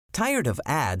Tired of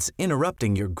ads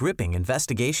interrupting your gripping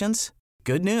investigations?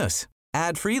 Good news.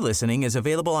 Ad-free listening is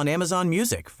available on Amazon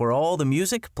Music for all the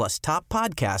music plus top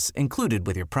podcasts included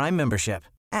with your Prime membership.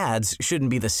 Ads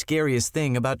shouldn't be the scariest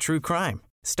thing about true crime.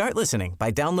 Start listening by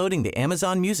downloading the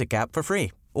Amazon Music app for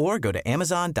free or go to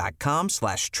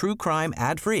amazon.com/truecrime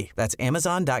ad-free. That's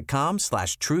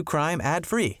amazon.com/truecrime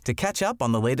ad-free to catch up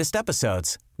on the latest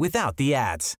episodes without the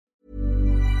ads.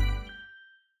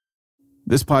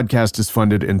 This podcast is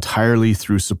funded entirely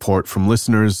through support from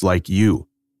listeners like you.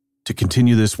 To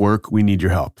continue this work, we need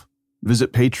your help.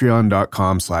 Visit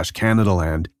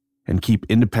patreon.com/CanadaLand and keep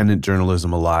independent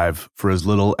journalism alive for as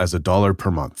little as $1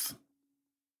 per month.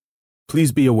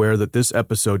 Please be aware that this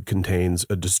episode contains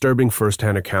a disturbing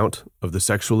first-hand account of the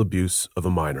sexual abuse of a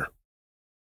minor.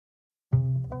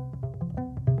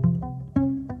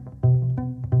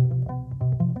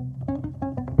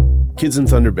 Kids in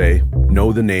Thunder Bay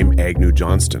know the name Agnew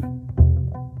Johnston.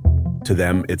 To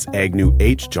them, it's Agnew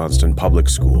H. Johnston Public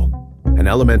School, an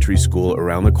elementary school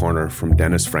around the corner from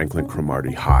Dennis Franklin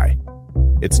Cromartie High.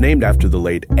 It's named after the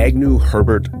late Agnew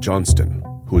Herbert Johnston,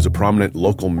 who was a prominent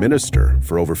local minister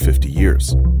for over 50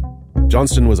 years.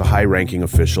 Johnston was a high-ranking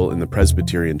official in the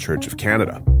Presbyterian Church of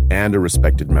Canada and a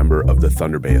respected member of the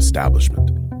Thunder Bay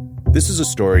establishment. This is a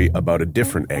story about a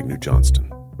different Agnew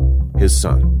Johnston, his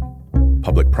son,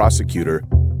 Public Prosecutor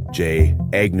J.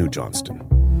 Agnew Johnston.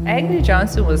 Agnew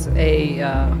Johnston was he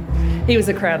was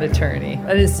a Crown attorney,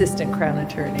 an assistant Crown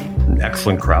attorney. An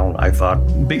excellent Crown, I thought.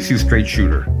 Basically a straight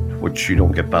shooter, which you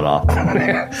don't get that often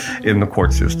in the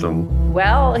court system.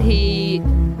 Well, he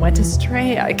went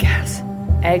astray, I guess.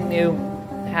 Agnew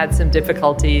had some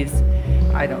difficulties.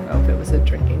 I don't know if it was a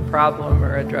drinking problem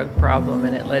or a drug problem,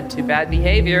 and it led to bad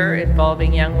behavior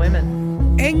involving young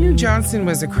women. Agnew Johnston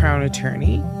was a Crown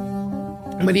attorney,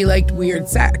 but he liked weird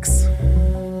sex,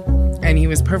 and he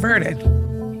was perverted.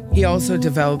 He also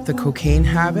developed the cocaine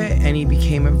habit, and he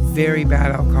became a very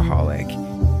bad alcoholic.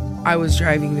 I was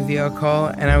driving the vehicle,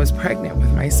 and I was pregnant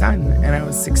with my son, and I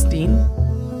was 16.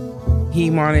 He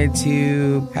wanted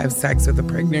to have sex with a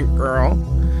pregnant girl,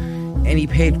 and he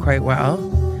paid quite well.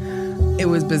 It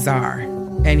was bizarre,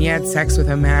 and he had sex with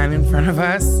a man in front of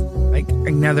us, like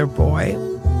another boy.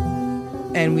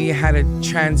 And we had a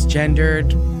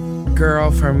transgendered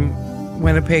girl from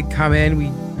Winnipeg come in.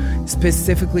 We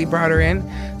specifically brought her in.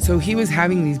 So he was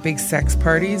having these big sex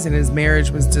parties, and his marriage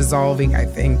was dissolving, I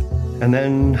think. And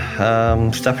then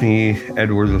Stephanie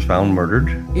Edwards was found murdered.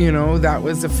 You know, that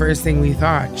was the first thing we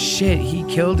thought. Shit, he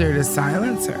killed her to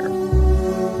silence her.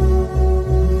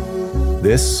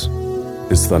 This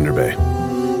is Thunder Bay.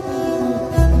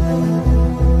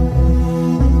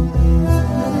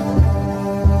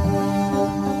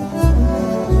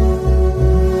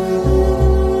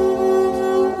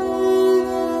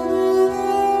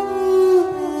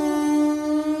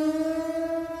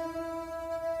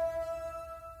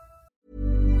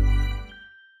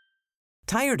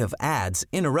 Tired of ads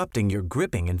interrupting your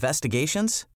gripping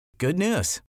investigations? Good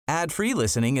news. Ad-free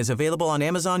listening is available on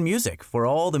Amazon Music for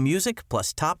all the music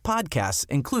plus top podcasts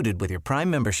included with your Prime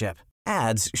membership.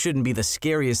 Ads shouldn't be the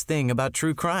scariest thing about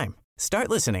true crime. Start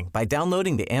listening by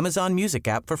downloading the Amazon Music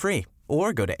app for free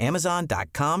or go to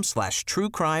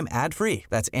amazon.com/truecrime ad-free.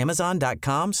 That's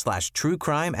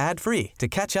amazon.com/truecrime ad-free to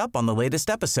catch up on the latest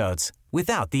episodes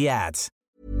without the ads.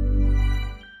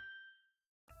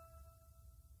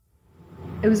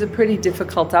 It was a pretty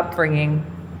difficult upbringing,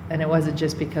 and it wasn't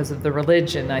just because of the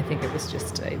religion. I think it was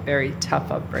just a very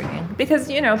tough upbringing because,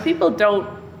 you know, people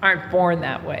aren't born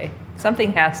that way.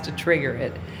 Something has to trigger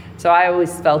it. So I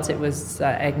always felt it was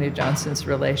Agnew Johnston's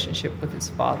relationship with his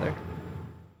father.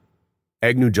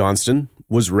 Agnew Johnston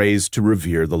was raised to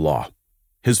revere the law.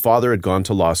 His father had gone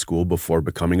to law school before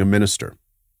becoming a minister.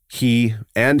 He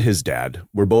and his dad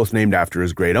were both named after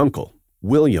his great uncle,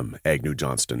 William Agnew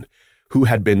Johnston, who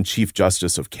had been Chief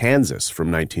Justice of Kansas from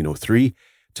 1903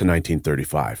 to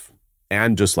 1935.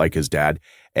 And just like his dad,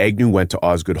 Agnew went to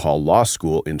Osgoode Hall Law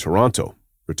School in Toronto,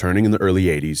 returning in the early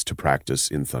 80s to practice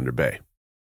in Thunder Bay.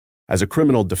 As a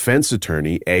criminal defense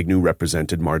attorney, Agnew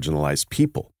represented marginalized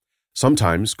people,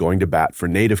 sometimes going to bat for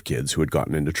Native kids who had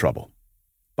gotten into trouble.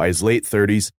 By his late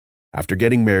 30s, after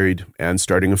getting married and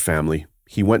starting a family,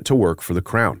 he went to work for the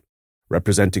Crown,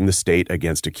 representing the state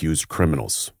against accused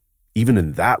criminals. Even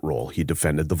in that role, he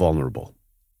defended the vulnerable.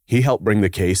 He helped bring the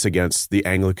case against the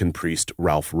Anglican priest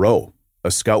Ralph Rowe,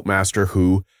 a scoutmaster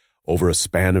who, over a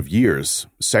span of years,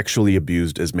 sexually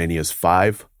abused as many as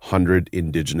 500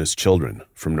 Indigenous children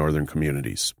from northern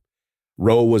communities.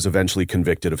 Rowe was eventually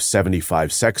convicted of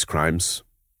 75 sex crimes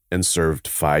and served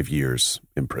 5 years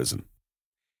in prison.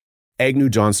 Agnew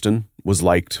Johnston was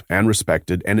liked and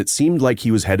respected, and it seemed like he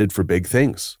was headed for big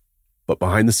things. But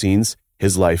behind the scenes,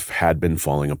 his life had been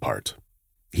falling apart.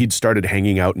 He'd started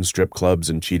hanging out in strip clubs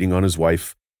and cheating on his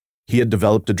wife. He had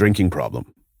developed a drinking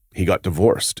problem. He got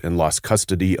divorced and lost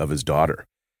custody of his daughter.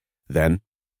 Then,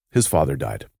 his father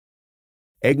died.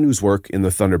 Agnew's work in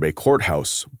the Thunder Bay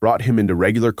courthouse brought him into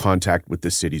regular contact with the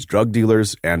city's drug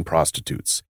dealers and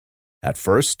prostitutes. At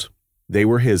first, they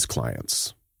were his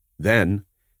clients. Then,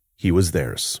 he was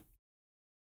theirs.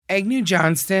 Agnew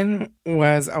Johnston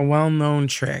was a well-known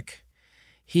trick.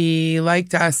 He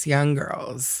liked us young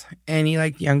girls, and he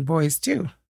liked young boys too.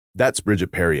 That's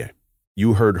Bridget Perrier.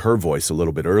 You heard her voice a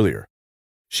little bit earlier.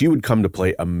 She would come to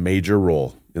play a major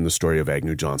role in the story of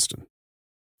Agnew Johnston.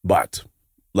 But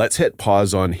let's hit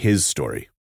pause on his story,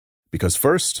 because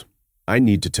first, I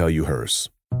need to tell you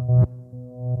hers.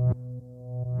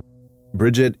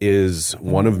 Bridget is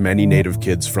one of many Native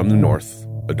kids from the North,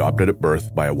 adopted at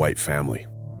birth by a white family.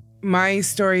 My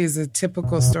story is a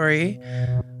typical story.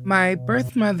 My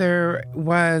birth mother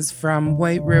was from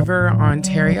White River,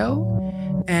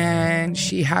 Ontario, and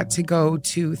she had to go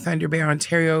to Thunder Bay,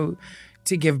 Ontario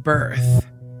to give birth.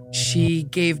 She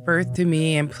gave birth to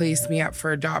me and placed me up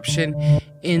for adoption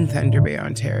in Thunder Bay,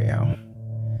 Ontario.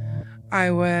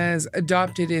 I was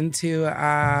adopted into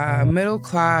a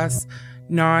middle-class,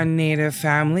 non-Native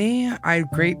family. I had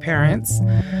great parents,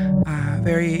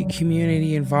 very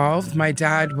community involved. My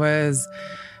dad was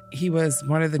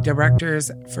one of the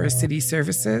directors for city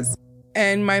services.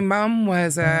 And my mom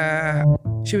was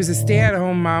she was a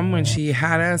stay-at-home mom when she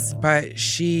had us, but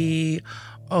she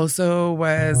also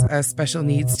was a special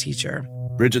needs teacher.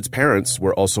 Bridget's parents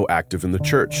were also active in the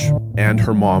church, and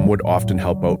her mom would often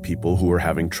help out people who were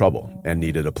having trouble and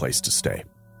needed a place to stay.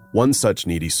 One such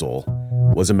needy soul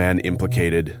was a man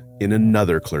implicated in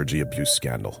another clergy abuse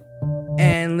scandal.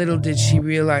 And little did she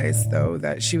realize, though,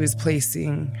 that she was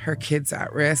placing her kids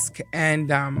at risk.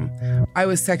 And I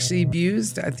was sexually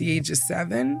abused at the age of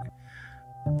 7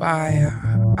 by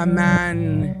a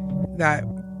man that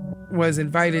was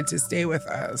invited to stay with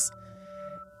us.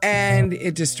 And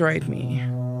it destroyed me.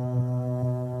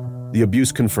 The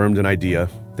abuse confirmed an idea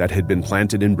that had been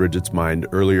planted in Bridget's mind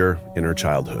earlier in her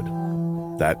childhood,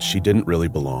 that she didn't really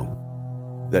belong,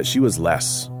 that she was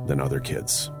less than other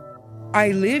kids.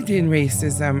 I lived in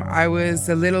racism. I was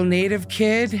a little Native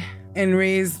kid and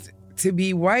raised to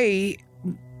be white,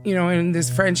 in this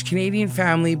French-Canadian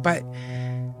family, but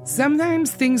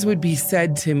sometimes things would be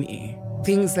said to me.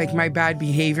 Things like my bad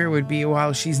behavior would be,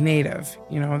 well, she's Native.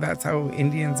 That's how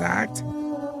Indians act.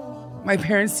 My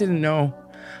parents didn't know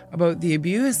about the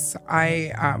abuse.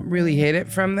 I really hid it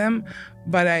from them,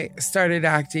 but I started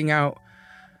acting out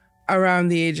around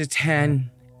the age of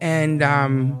 10. And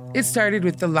it started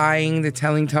with the lying, the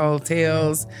telling tall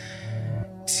tales,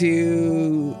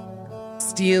 to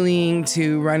stealing,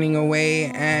 to running away.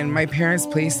 And my parents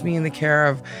placed me in the care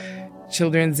of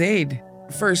Children's Aid.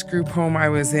 First group home I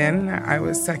was in, I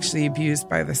was sexually abused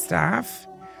by the staff.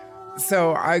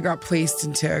 So I got placed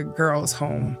into a girls'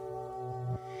 home.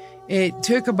 It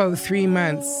took about 3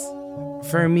 months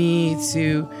for me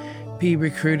to be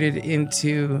recruited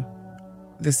into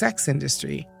the sex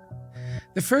industry.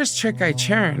 The first trick I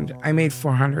churned, I made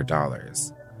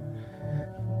 $400.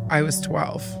 I was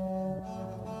 12.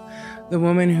 The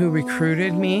woman who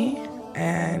recruited me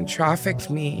and trafficked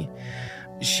me,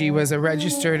 she was a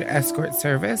registered escort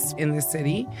service in the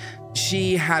city.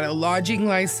 She had a lodging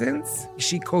license.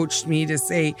 She coached me to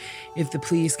say if the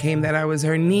police came that I was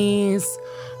her niece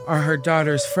or her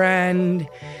daughter's friend,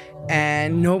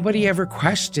 and nobody ever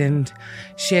questioned.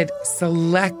 She had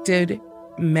selected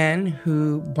men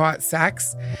who bought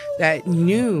sex that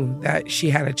knew that she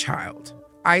had a child.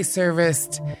 I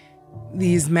serviced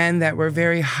these men that were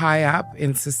very high up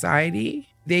in society.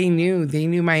 They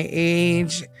knew my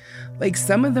age. Like,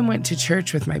 some of them went to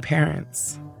church with my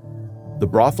parents. The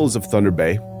brothels of Thunder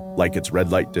Bay, like its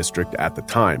red light district at the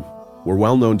time, were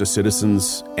well known to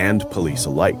citizens and police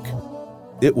alike.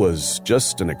 It was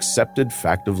just an accepted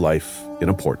fact of life in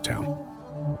a port town.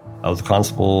 I was a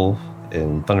constable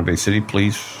in Thunder Bay City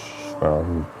Police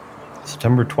from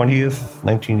September 20th,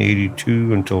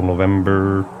 1982 until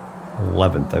November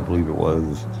 11th, I believe it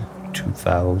was,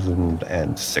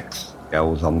 2006. I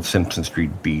was on the Simpson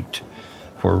Street beat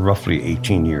for roughly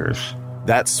 18 years.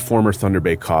 That's former Thunder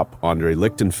Bay cop Andre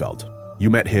Lichtenfeld. You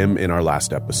met him in our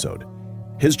last episode.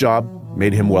 His job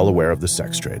made him well aware of the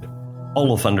sex trade.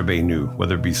 All of Thunder Bay knew,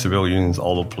 whether it be civilians,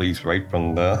 all the police, right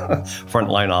from the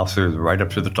frontline officers right up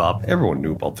to the top. Everyone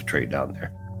knew about the trade down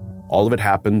there. All of it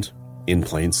happened in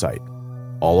plain sight,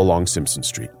 all along Simpson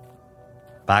Street.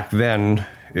 Back then,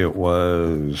 it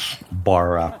was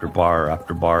bar after bar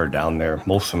after bar down there.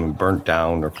 Most of them burnt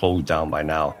down or closed down by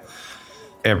now.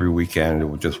 Every weekend, it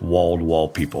was just wall-to-wall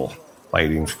people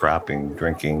fighting, scrapping,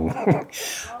 drinking,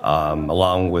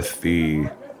 along with the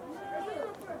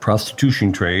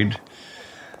prostitution trade.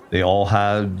 They all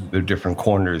had their different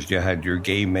corners. You had your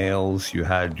gay males, you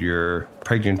had your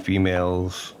pregnant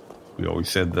females. We always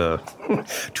said the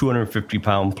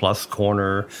 250-pound plus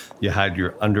corner. You had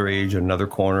your underage, another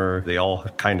corner. They all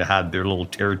kind of had their little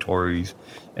territories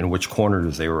and which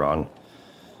corners they were on. And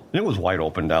it was wide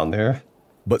open down there.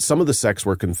 But some of the sex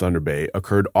work in Thunder Bay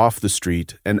occurred off the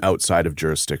street and outside of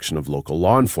jurisdiction of local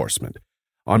law enforcement,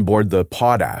 on board the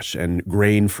potash and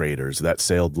grain freighters that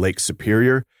sailed Lake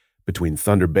Superior between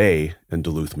Thunder Bay and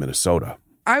Duluth, Minnesota.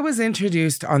 I was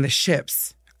introduced on the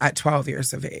ships at 12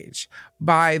 years of age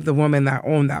by the woman that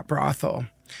owned that brothel.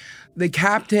 The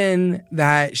captain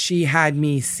that she had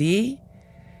me see,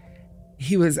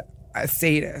 he was a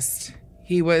sadist.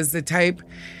 He was the type,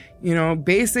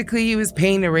 basically he was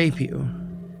paying to rape you.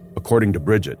 According to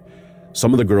Bridget,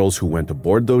 some of the girls who went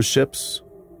aboard those ships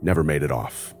never made it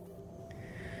off.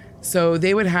 So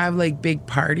they would have big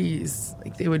parties,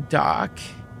 they would dock.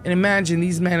 And imagine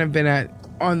these men have been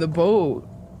on the boat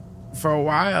for a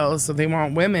while, so they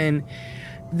want women.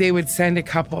 They would send a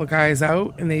couple of guys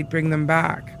out and they'd bring them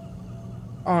back.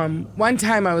 One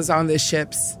time I was on the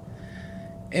ships.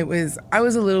 I was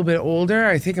a little bit older.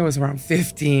 I think I was around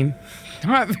 15.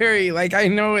 Not very, I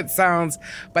know it sounds,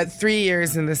 but 3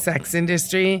 years in the sex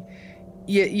industry,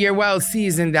 you're well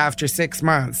seasoned after 6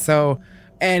 months. So,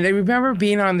 and I remember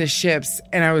being on the ships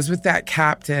and I was with that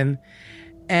captain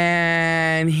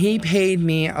and he paid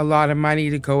me a lot of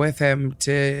money to go with him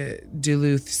to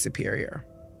Duluth Superior.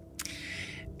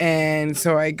 And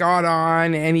so I got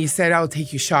on and he said, I'll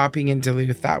take you shopping in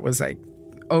Duluth. That was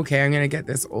okay, I'm going to get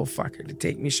this old fucker to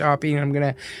take me shopping. I'm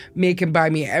going to make him buy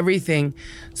me everything.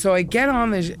 So I get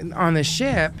on the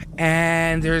ship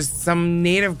and there's some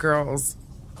native girls.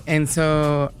 And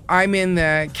so I'm in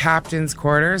the captain's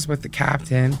quarters with the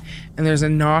captain and there's a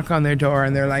knock on their door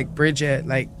and they're like, Bridget,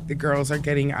 the girls are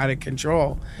getting out of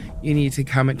control. You need to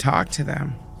come and talk to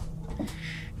them.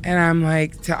 And I'm I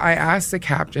asked the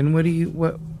captain, what do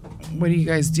you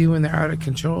guys do when they're out of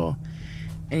control?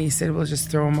 And he said, we'll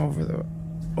just throw them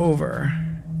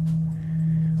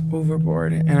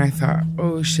overboard. And I thought,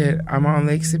 oh shit, I'm on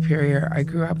Lake Superior. I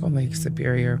grew up on Lake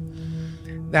Superior.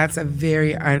 That's a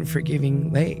very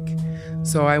unforgiving lake.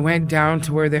 So I went down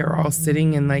to where they were all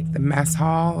sitting in the mess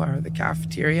hall or the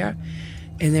cafeteria,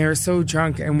 and they were so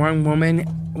drunk, and one woman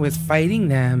was fighting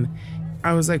them.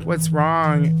 I was like, what's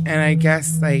wrong? And I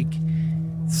guess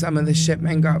some of the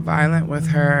shipmen got violent with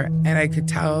her, and I could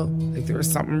tell there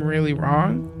was something really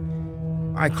wrong.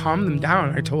 I calmed them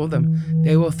down. I told them,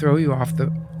 they will throw you off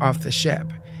the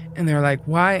ship. And they're like,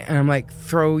 why? And I'm like,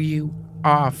 throw you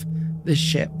off the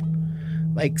ship.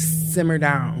 Simmer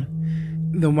down.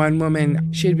 The one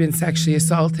woman, she had been sexually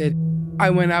assaulted. I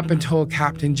went up and told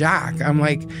Captain Jack. I'm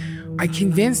like, I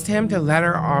convinced him to let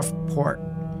her off port.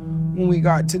 When we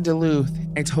got to Duluth,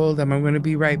 I told him, I'm going to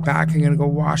be right back. I'm going to go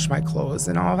wash my clothes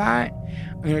and all that.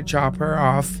 I'm going to drop her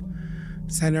off,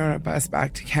 send her on a bus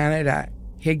back to Canada.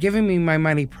 He had given me my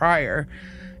money prior,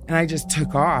 and I just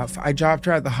took off. I dropped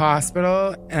her at the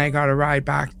hospital, and I got a ride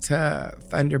back to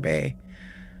Thunder Bay.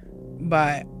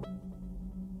 But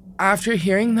after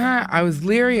hearing that, I was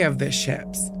leery of the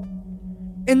ships.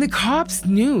 And the cops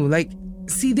knew,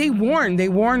 they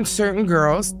warned certain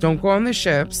girls, don't go on the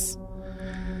ships.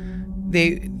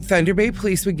 Thunder Bay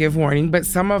police would give warning, but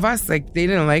some of us, they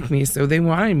didn't like me, so they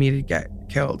wanted me to get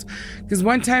killed. Because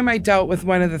one time I dealt with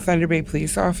one of the Thunder Bay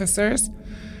police officers,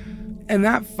 and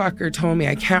that fucker told me,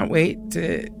 I can't wait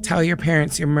to tell your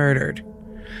parents you're murdered.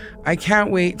 I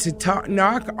can't wait to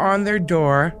knock on their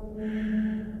door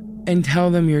and tell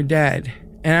them you're dead.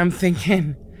 And I'm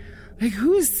thinking,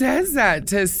 who says that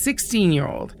to a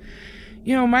 16-year-old?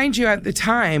 Mind you, at the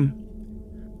time,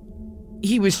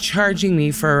 he was charging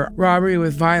me for robbery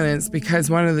with violence because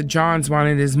one of the Johns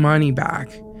wanted his money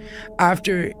back.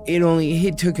 After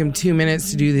it took him 2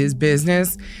 minutes to do his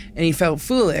business, and he felt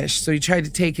foolish, so he tried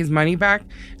to take his money back,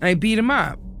 and I beat him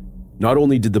up. Not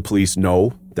only did the police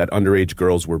know that underage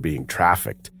girls were being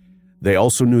trafficked, they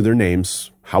also knew their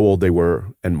names, how old they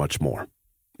were, and much more.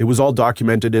 It was all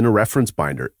documented in a reference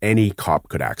binder any cop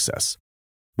could access.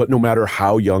 But no matter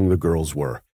how young the girls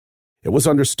were, it was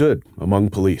understood among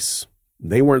police.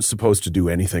 They weren't supposed to do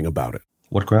anything about it.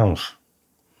 What grounds?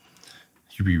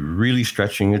 You'd be really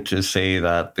stretching it to say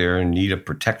that they're in need of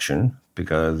protection,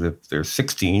 because if they're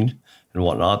 16 and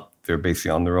whatnot, they're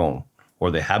basically on their own,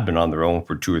 or they have been on their own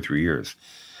for 2 or 3 years.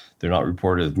 They're not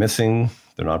reported as missing.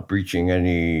 They're not breaching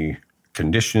any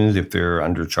conditions if they're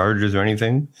under charges or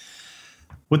anything.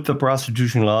 With the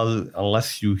prostitution law,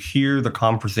 unless you hear the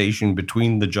conversation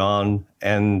between the John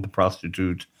and the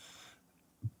prostitute,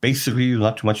 basically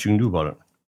not too much you can do about it.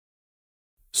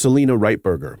 Selena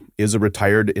Reitberger is a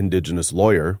retired Indigenous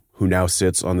lawyer who now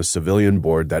sits on the civilian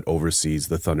board that oversees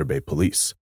the Thunder Bay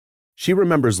Police. She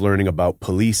remembers learning about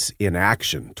police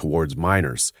inaction towards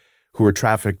minors who were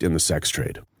trafficked in the sex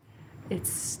trade.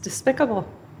 It's despicable.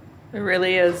 It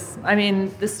really is. I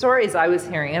mean, the stories I was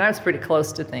hearing, and I was pretty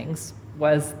close to things,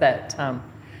 was that,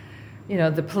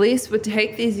 the police would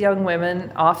take these young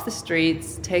women off the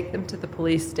streets, take them to the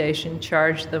police station,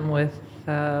 charge them with,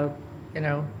 an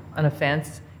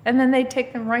offense, and then they'd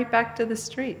take them right back to the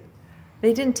street.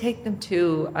 They didn't take them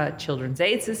to Children's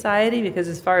Aid Society because,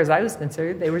 as far as I was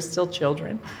concerned, they were still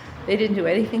children. They didn't do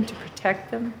anything to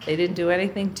protect them. They didn't do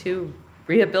anything to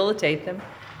rehabilitate them.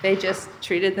 They just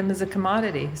treated them as a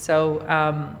commodity. So,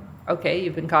 okay,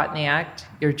 you've been caught in the act,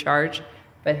 you're charged,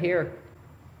 but here,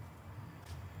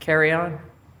 carry on.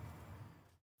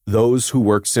 Those who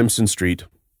worked Simpson Street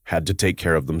had to take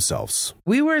care of themselves.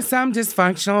 We were some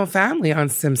dysfunctional family on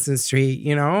Simpson Street,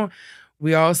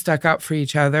 We all stuck up for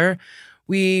each other.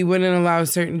 We wouldn't allow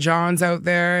certain Johns out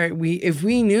there. If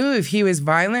we knew if he was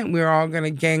violent, we were all going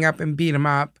to gang up and beat him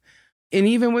up. And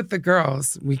even with the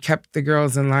girls, we kept the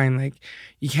girls in line. Like,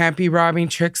 you can't be robbing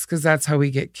tricks because that's how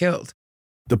we get killed.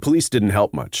 The police didn't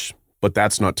help much, but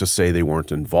that's not to say they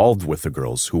weren't involved with the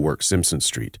girls who worked Simpson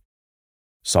Street.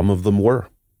 Some of them were,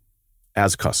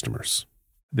 as customers.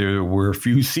 There were a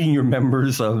few senior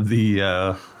members of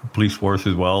the police force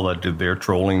as well that did their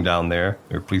trolling down there.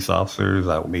 There were police officers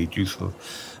that made use of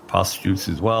prostitutes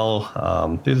as well.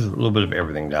 There's a little bit of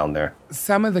everything down there.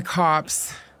 Some of the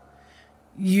cops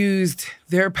used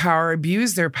their power,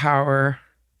 abused their power.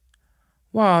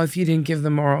 Well, if you didn't give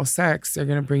them oral sex, they're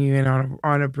going to bring you in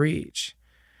on a breach.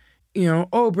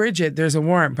 Bridget, there's a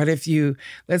warrant, but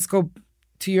let's go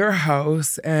to your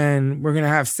house and we're going to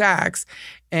have sex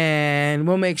and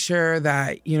we'll make sure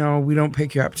that, we don't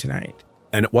pick you up tonight.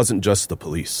 And it wasn't just the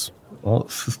police. Well,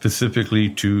 specifically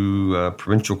to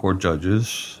provincial court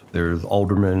judges, there's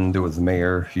aldermen, there was the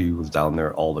mayor, he was down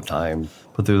there all the time.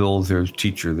 But there's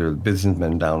teacher, there's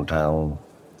businessmen downtown.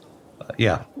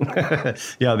 Yeah,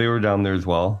 they were down there as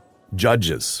well.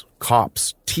 Judges,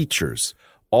 cops, teachers,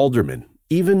 aldermen,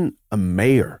 even a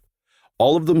mayor.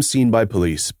 All of them seen by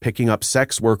police picking up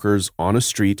sex workers on a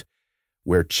street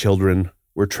where children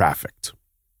were trafficked.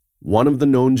 One of the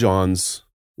known Johns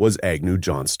was Agnew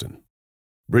Johnston.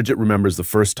 Bridget remembers the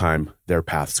first time their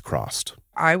paths crossed.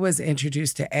 I was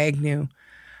introduced to Agnew.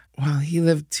 Well, he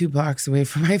lived 2 blocks away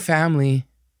from my family.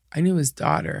 I knew his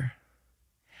daughter.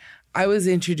 I was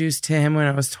introduced to him when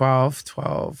I was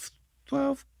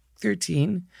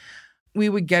 13. We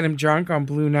would get him drunk on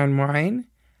Blue Nun wine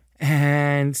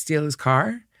and steal his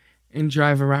car and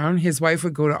drive around. His wife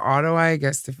would go to Ottawa, I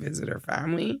guess, to visit her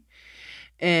family.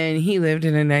 And he lived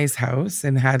in a nice house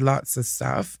and had lots of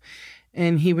stuff.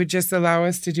 And he would just allow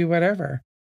us to do whatever.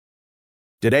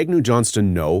 Did Agnew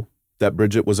Johnston know that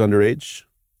Bridget was underage?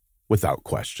 Without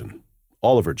question.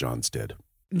 Oliver Johns did.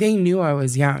 They knew I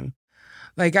was young.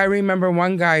 Like, I remember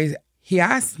one guy, he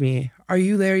asked me, "Are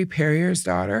you Larry Perrier's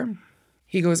daughter?"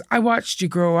 He goes, "I watched you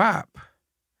grow up."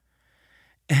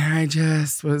 And I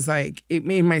just was like, it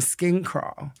made my skin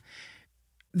crawl.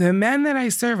 The men that I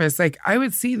serviced, I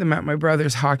would see them at my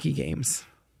brother's hockey games.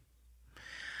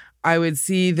 I would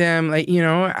see them,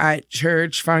 at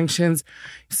church functions.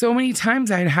 So many times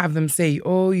I'd have them say,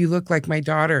 "Oh, you look like my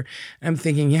daughter." I'm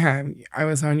thinking, yeah, I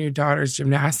was on your daughter's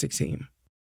gymnastics team.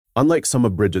 Unlike some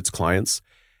of Bridget's clients,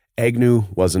 Agnew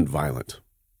wasn't violent,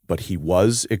 but he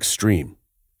was extreme.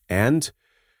 And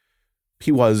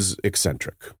he was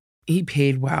eccentric. He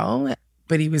paid well,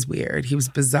 but he was weird. He was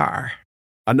bizarre.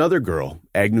 Another girl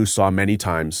Agnew saw many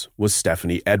times was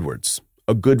Stephanie Edwards,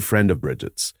 a good friend of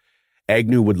Bridget's.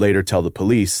 Agnew would later tell the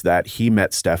police that he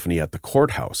met Stephanie at the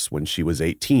courthouse when she was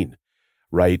 18,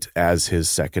 right as his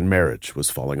second marriage was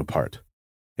falling apart.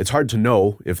 It's hard to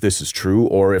know if this is true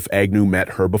or if Agnew met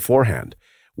her beforehand,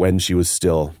 when she was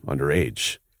still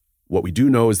underage. What we do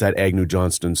know is that Agnew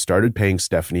Johnston started paying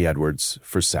Stephanie Edwards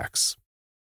for sex.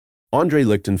 Andre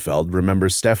Lichtenfeld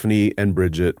remembers Stephanie and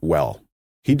Bridget well.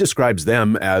 He describes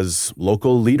them as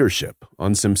local leadership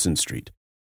on Simpson Street.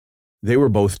 They were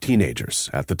both teenagers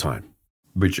at the time.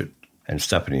 Bridget and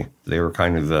Stephanie, they were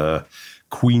kind of the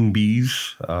queen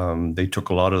bees. They took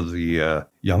a lot of the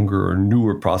younger or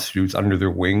newer prostitutes under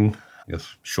their wing, I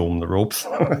guess, show them the ropes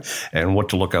and what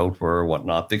to look out for or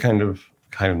whatnot. They kind of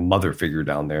mother figure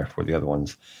down there for the other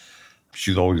ones.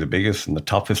 She's always the biggest and the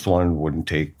toughest one, wouldn't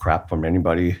take crap from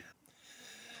anybody.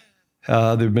 There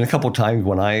have been a couple of times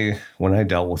when I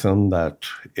dealt with him that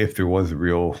if there was a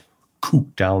real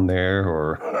kook down there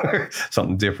or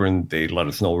something different, they'd let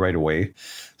us know right away.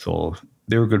 So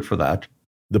they were good for that.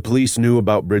 The police knew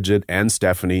about Bridget and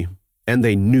Stephanie, and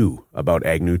they knew about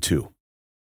Agnew too.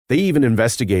 They even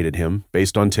investigated him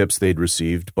based on tips they'd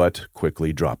received, but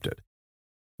quickly dropped it.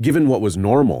 Given what was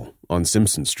normal on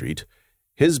Simpson Street,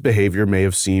 his behavior may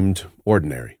have seemed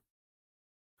ordinary.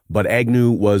 But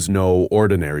Agnew was no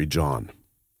ordinary John.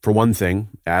 For one thing,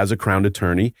 as a Crown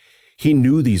attorney, he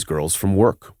knew these girls from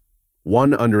work.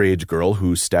 One underage girl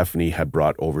who Stephanie had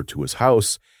brought over to his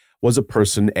house was a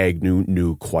person Agnew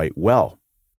knew quite well.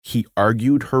 He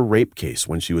argued her rape case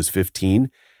when she was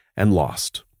 15 and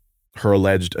lost. Her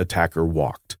alleged attacker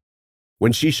walked.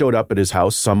 When she showed up at his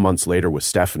house some months later with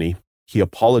Stephanie, he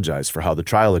apologized for how the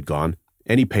trial had gone,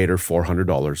 and he paid her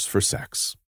 $400 for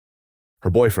sex. Her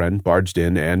boyfriend barged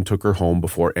in and took her home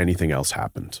before anything else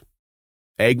happened.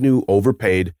 Agnew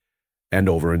overpaid and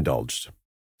overindulged.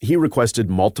 He requested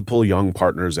multiple young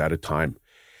partners at a time.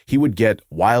 He would get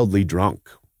wildly drunk.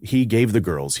 He gave the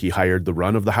girls he hired the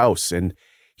run of the house, and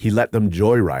he let them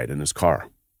joyride in his car.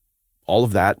 All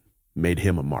of that made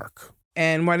him a mark.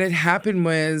 And what had happened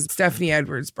was Stephanie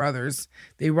Edwards' brothers,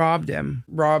 they robbed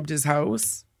his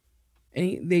house,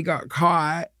 and they got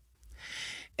caught.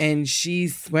 And she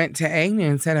went to Agnew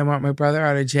and said, I want my brother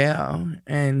out of jail.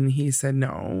 And he said,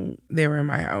 no, they were in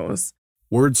my house.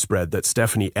 Word spread that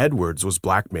Stephanie Edwards was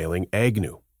blackmailing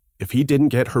Agnew. If he didn't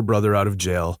get her brother out of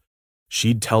jail,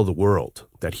 she'd tell the world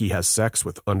that he has sex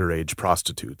with underage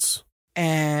prostitutes.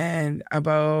 And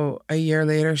about a year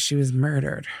later, she was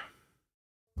murdered.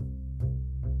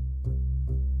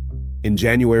 In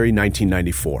January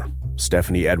 1994,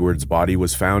 Stephanie Edwards' body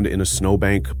was found in a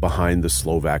snowbank behind the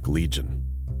Slovak Legion.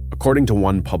 According to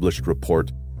one published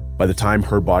report, by the time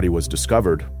her body was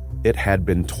discovered, it had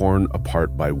been torn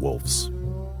apart by wolves.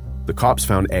 The cops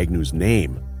found Agnew's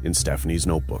name in Stephanie's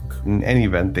notebook. In any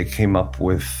event, they came up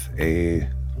with a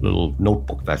little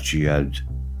notebook that she had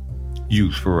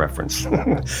used for reference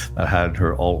that had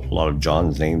a lot of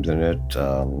John's names in it,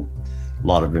 a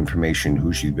lot of information,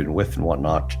 who she'd been with and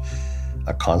whatnot.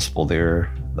 A constable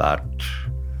there that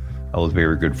I was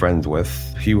very good friends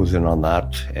with, he was in on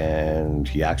that, and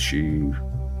he actually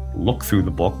looked through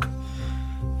the book.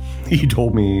 He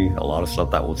told me a lot of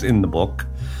stuff that was in the book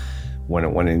when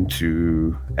it went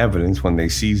into evidence, when they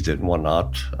seized it and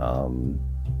whatnot.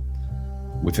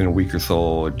 Within a week or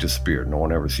so, it disappeared. No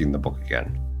one ever seen the book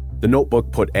again. The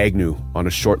notebook put Agnew on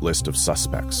a short list of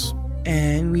suspects.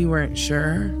 And we weren't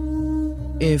sure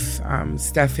if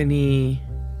Stephanie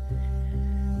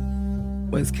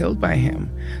was killed by him.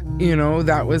 You know,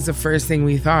 that was the first thing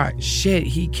we thought. Shit,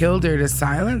 he killed her to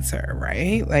silence her,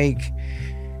 right? Like,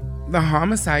 the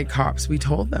homicide cops, we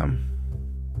told them.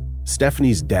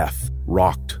 Stephanie's death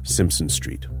rocked Simpson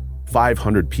Street.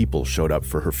 500 people showed up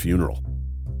for her funeral.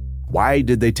 Why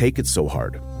did they take it so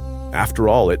hard? After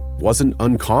all, it wasn't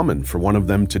uncommon for one of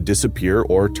them to disappear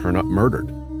or turn up murdered.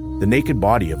 The naked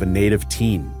body of a native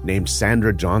teen named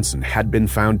Sandra Johnson had been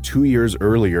found 2 years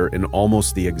earlier in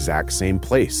almost the exact same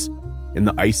place, in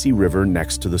the icy river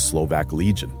next to the Slovak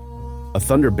Legion. A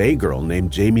Thunder Bay girl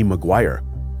named Jamie McGuire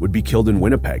would be killed in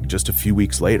Winnipeg just a few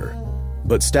weeks later.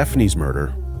 But Stephanie's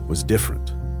murder was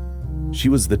different. She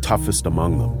was the toughest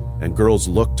among them, and girls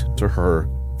looked to her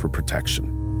for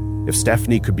protection. If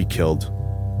Stephanie could be killed,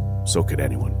 so could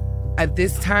anyone. At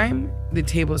this time, the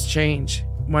tables change.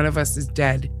 One of us is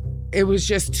dead. It was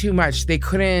just too much. They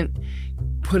couldn't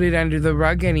put it under the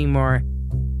rug anymore.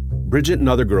 Bridget and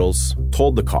other girls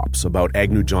told the cops about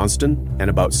Agnew Johnston and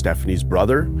about Stephanie's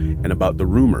brother and about the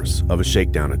rumors of a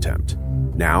shakedown attempt.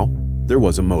 Now, there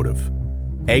was a motive.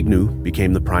 Agnew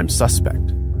became the prime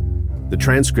suspect. The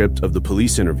transcript of the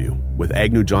police interview with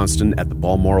Agnew Johnston at the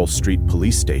Balmoral Street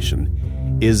police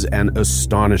station is an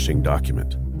astonishing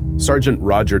document. Sergeant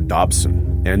Roger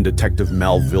Dobson and Detective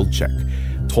Mel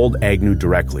Vilcek told Agnew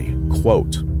directly,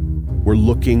 quote, "We're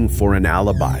looking for an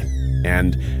alibi,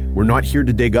 and we're not here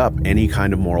to dig up any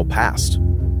kind of moral past."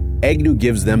 Agnew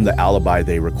gives them the alibi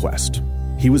they request.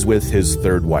 He was with his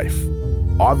third wife.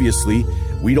 "Obviously,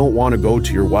 we don't want to go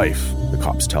to your wife," the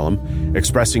cops tell him,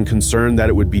 expressing concern that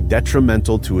it would be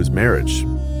detrimental to his marriage.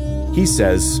 He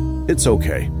says, it's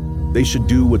okay. They should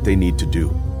do what they need to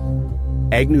do.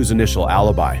 Agnew's initial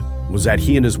alibi was that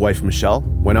he and his wife Michelle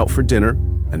went out for dinner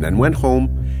and then went home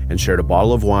and shared a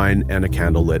bottle of wine and a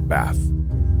candlelit bath.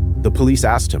 The police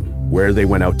asked him where they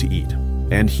went out to eat,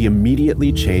 and he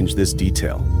immediately changed this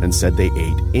detail and said they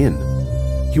ate in.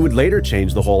 He would later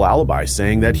change the whole alibi,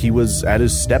 saying that he was at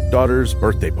his stepdaughter's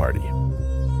birthday party.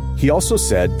 He also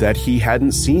said that he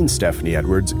hadn't seen Stephanie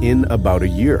Edwards in about a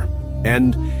year,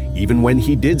 and even when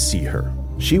he did see her,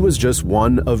 she was just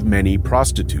one of many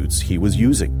prostitutes he was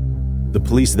using. The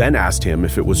police then asked him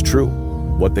if it was true,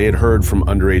 what they had heard from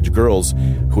underage girls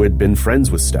who had been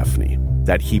friends with Stephanie,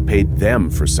 that he paid them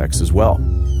for sex as well.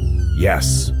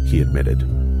 Yes, he admitted.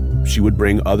 She would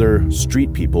bring other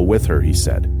street people with her, he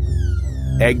said.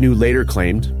 Agnew later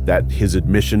claimed that his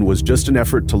admission was just an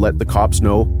effort to let the cops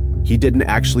know he didn't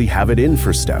actually have it in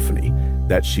for Stephanie,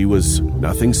 that she was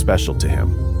nothing special to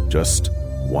him, just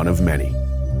one of many.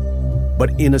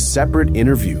 But in a separate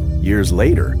interview years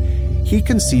later, he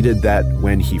conceded that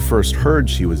when he first heard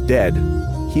she was dead,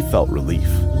 he felt relief.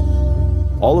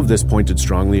 All of this pointed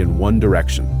strongly in one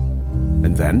direction,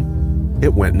 and then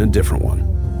it went in a different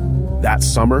one. That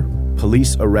summer,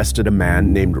 police arrested a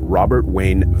man named Robert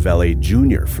Wayne Vele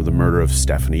Jr. for the murder of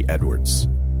Stephanie Edwards.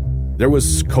 There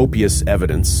was copious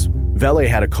evidence. Vele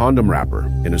had a condom wrapper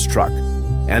in his truck,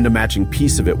 and a matching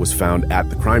piece of it was found at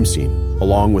the crime scene,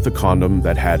 along with a condom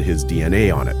that had his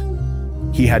DNA on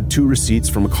it. He had 2 receipts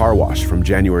from a car wash from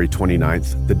January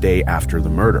 29th, the day after the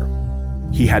murder.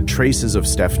 He had traces of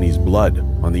Stephanie's blood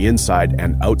on the inside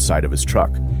and outside of his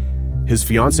truck. His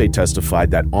fiancée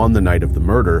testified that on the night of the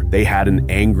murder, they had an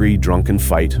angry, drunken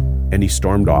fight, and he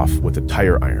stormed off with a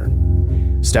tire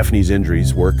iron. Stephanie's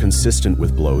injuries were consistent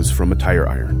with blows from a tire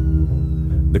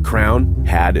iron. The Crown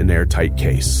had an airtight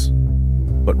case.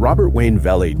 But Robert Wayne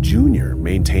Vele Jr.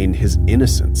 maintained his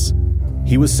innocence.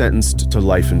 He was sentenced to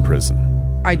life in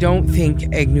prison. I don't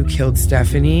think Agnew killed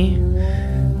Stephanie.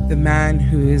 The man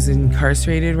who is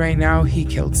incarcerated right now, he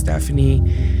killed Stephanie.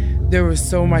 There was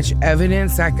so much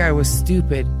evidence. That guy was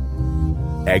stupid.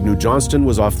 Agnew Johnston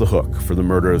was off the hook for the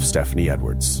murder of Stephanie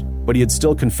Edwards, but he had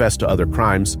still confessed to other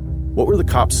crimes. What were the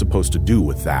cops supposed to do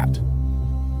with that?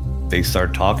 They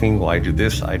start talking, well, I did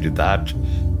this, I did that.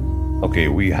 Okay,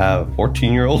 we have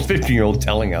 14-year-old, 15-year-old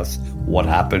telling us what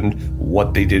happened,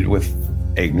 what they did with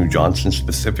Agnew Johnston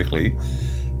specifically.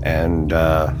 And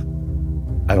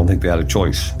I don't think they had a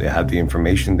choice. They had the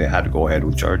information, they had to go ahead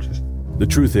with charges. The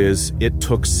truth is, it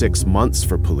took 6 months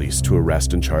for police to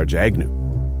arrest and charge Agnew.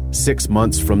 6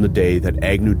 months from the day that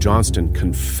Agnew Johnston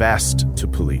confessed to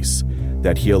police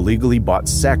that he illegally bought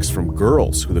sex from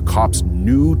girls who the cops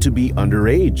knew to be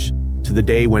underage, to the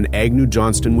day when Agnew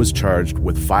Johnston was charged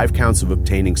with 5 counts of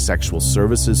obtaining sexual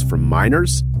services from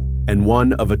minors and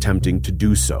 1 of attempting to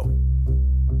do so.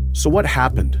 So what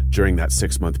happened during that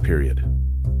 6-month period?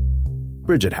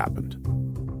 Bridget happened.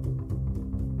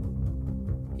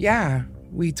 Yeah,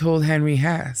 we told Henry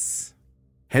Hess.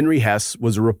 Henry Hess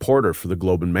was a reporter for the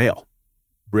Globe and Mail.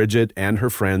 Bridget and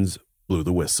her friends blew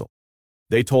the whistle.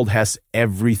 They told Hess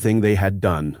everything they had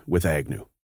done with Agnew.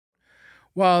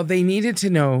 Well, they needed to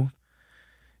know,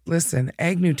 listen,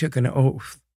 Agnew took an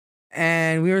oath.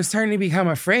 And we were starting to become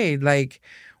afraid. Like,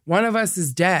 one of us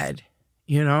is dead,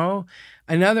 you know?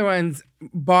 Another one's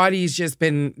body's just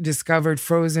been discovered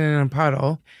frozen in a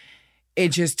puddle. It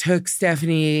just took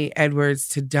Stephanie Edwards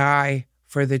to die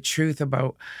for the truth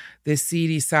about the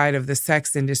seedy side of the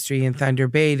sex industry in Thunder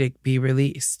Bay to be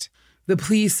released. The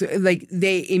police,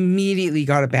 they immediately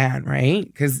got a ban, right?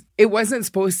 Because it wasn't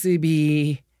supposed to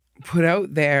be put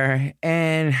out there.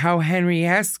 And how Henry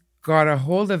Hess got a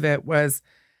hold of it was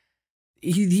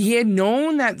he had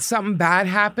known that something bad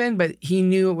happened, but he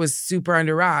knew it was super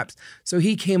under wraps. So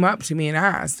he came up to me and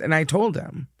asked, and I told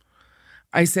him.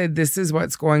 I said, this is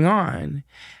what's going on.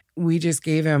 We just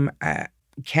gave him a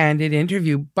candid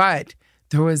interview, but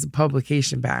there was a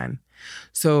publication ban.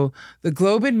 So the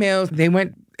Globe and Mail, they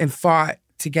went and fought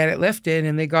to get it lifted,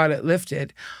 and they got it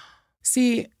lifted.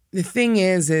 See, the thing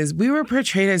is we were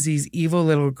portrayed as these evil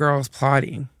little girls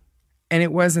plotting, and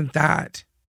it wasn't that.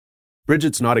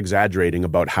 Bridget's not exaggerating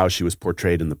about how she was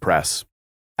portrayed in the press.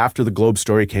 After the Globe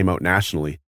story came out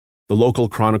nationally, the local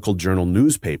Chronicle Journal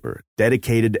newspaper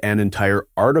dedicated an entire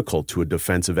article to a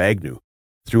defense of Agnew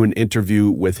through an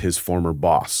interview with his former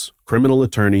boss, criminal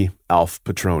attorney Alf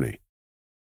Petroni.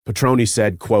 Petroni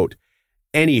said, quote,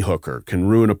 "Any hooker can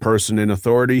ruin a person in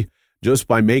authority just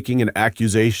by making an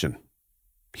accusation."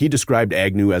 He described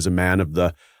Agnew as a man of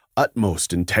the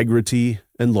utmost integrity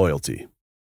and loyalty.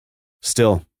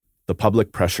 Still, the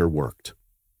public pressure worked.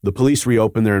 The police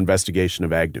reopened their investigation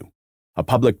of Agnew. A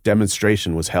public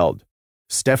demonstration was held.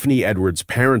 Stephanie Edwards'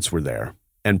 parents were there,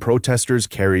 and protesters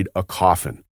carried a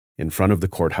coffin in front of the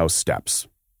courthouse steps.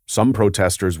 Some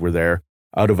protesters were there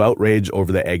out of outrage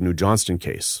over the Agnew Johnston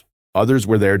case. Others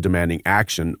were there demanding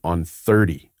action on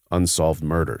 30 unsolved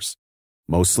murders,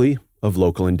 mostly of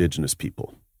local Indigenous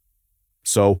people.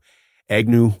 So,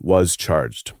 Agnew was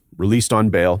charged, released on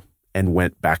bail, and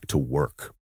went back to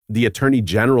work. The Attorney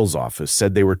General's office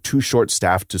said they were too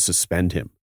short-staffed to suspend him.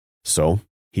 So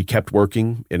he kept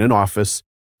working in an office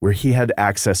where he had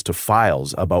access to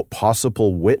files about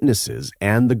possible witnesses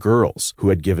and the girls who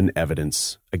had given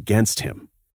evidence against him.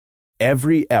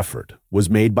 Every effort was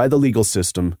made by the legal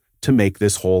system to make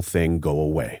this whole thing go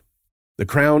away. The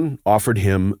Crown offered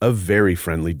him a very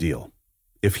friendly deal.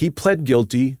 If he pled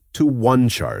guilty to one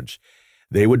charge,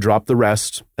 they would drop the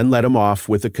rest and let him off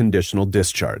with a conditional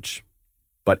discharge.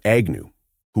 But Agnew,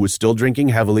 who was still drinking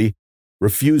heavily,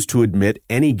 refused to admit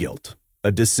any guilt,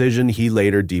 a decision he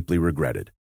later deeply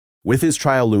regretted. With his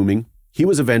trial looming, he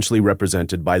was eventually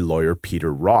represented by lawyer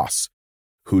Peter Ross,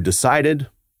 who decided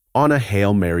on a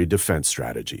Hail Mary defense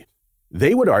strategy.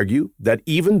 They would argue that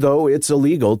even though it's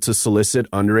illegal to solicit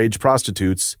underage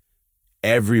prostitutes,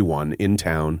 everyone in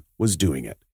town was doing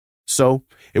it. So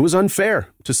it was unfair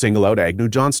to single out Agnew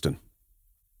Johnston.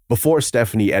 Before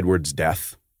Stephanie Edwards'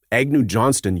 death, Agnew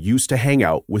Johnston used to hang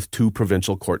out with two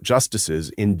provincial court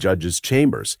justices in judges'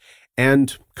 chambers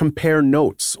and compare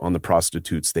notes on the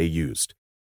prostitutes they used.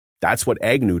 That's what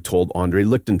Agnew told Andre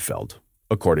Lichtenfeld,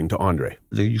 according to Andre.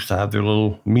 They used to have their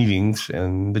little meetings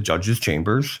in the judges'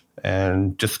 chambers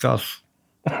and discuss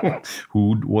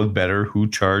who was better, who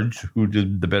charged, who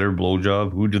did the better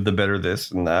blowjob, who did the better this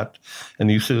and that.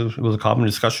 And it was a common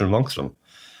discussion amongst them.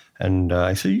 And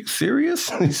I said, "Are you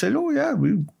serious?" And he said, "Oh, yeah,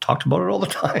 we talked about it all the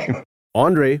time."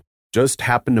 Andre just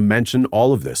happened to mention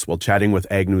all of this while chatting with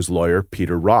Agnew's lawyer,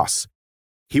 Peter Ross.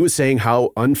 He was saying how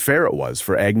unfair it was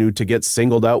for Agnew to get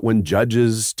singled out when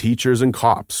judges, teachers, and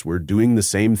cops were doing the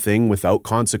same thing without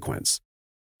consequence.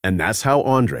 And that's how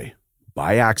Andre,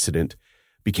 by accident,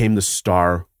 became the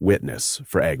star witness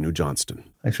for Agnew Johnston.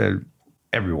 I said,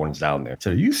 "Everyone's down there." I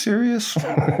said, "Are you serious?"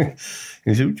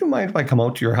 He said, "Would you mind if I come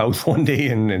out to your house one day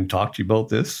and talk to you about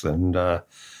this?" And I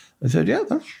said, "Yeah,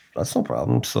 that's no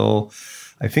problem." So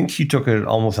I think he took it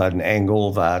almost at an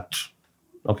angle that,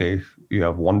 okay, you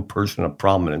have one person of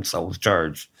prominence that was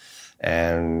charged.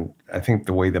 And I think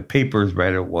the way the papers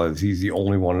read it was he's the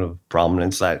only one of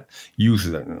prominence that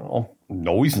uses it.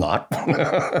 No, he's not.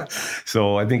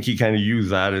 So I think he kind of used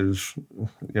that as,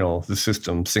 the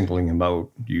system singling him out,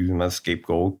 using him as a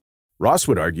scapegoat. Ross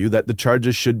would argue that the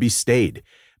charges should be stayed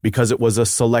because it was a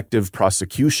selective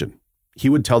prosecution. He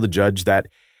would tell the judge that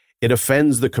it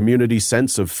offends the community's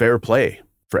sense of fair play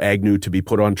for Agnew to be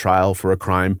put on trial for a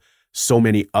crime so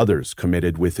many others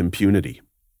committed with impunity.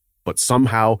 But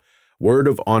somehow, word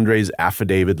of Andre's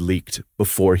affidavit leaked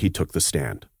before he took the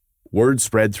stand. Word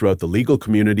spread throughout the legal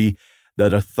community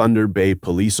that a Thunder Bay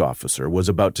police officer was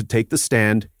about to take the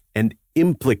stand and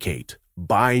implicate,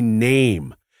 by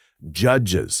name,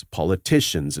 judges,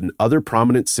 politicians, and other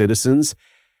prominent citizens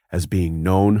as being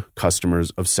known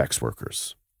customers of sex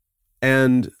workers.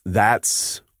 And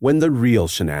that's when the real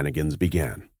shenanigans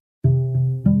began.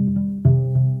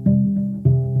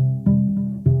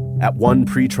 At one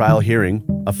pretrial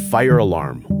hearing, a fire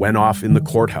alarm went off in the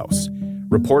courthouse.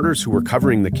 Reporters who were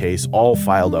covering the case all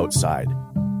filed outside.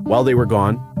 While they were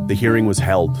gone, the hearing was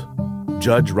held.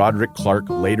 Judge Roderick Clark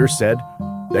later said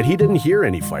that he didn't hear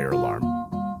any fire alarm.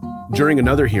 During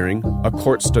another hearing, a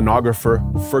court stenographer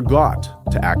forgot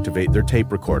to activate their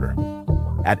tape recorder.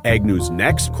 At Agnew's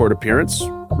next court appearance,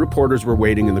 reporters were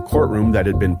waiting in the courtroom that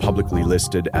had been publicly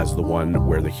listed as the one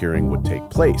where the hearing would take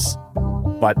place.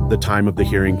 But the time of the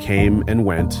hearing came and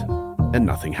went, and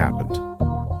nothing happened.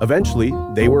 Eventually,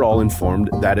 they were all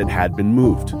informed that it had been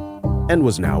moved and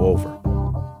was now over.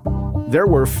 There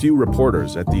were few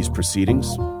reporters at these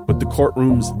proceedings, but the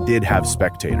courtrooms did have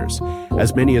spectators.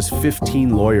 As many as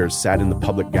 15 lawyers sat in the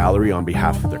public gallery on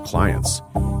behalf of their clients.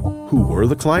 Who were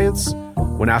the clients?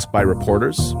 When asked by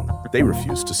reporters, they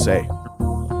refused to say.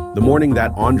 The morning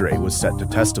that Andre was set to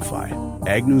testify,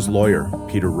 Agnew's lawyer,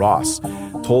 Peter Ross,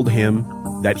 told him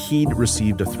that he'd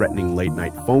received a threatening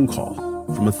late-night phone call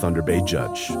from a Thunder Bay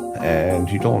judge. And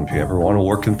he told him, if you ever want to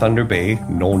work in Thunder Bay,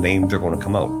 no names are going to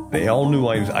come out. They all knew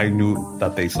I knew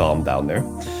that they saw him down there.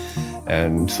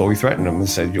 And so he threatened him and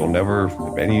said,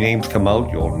 if any names come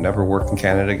out, you'll never work in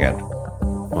Canada again.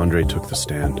 Andre took the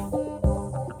stand.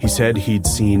 He said he'd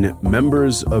seen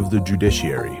members of the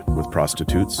judiciary with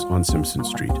prostitutes on Simpson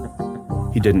Street.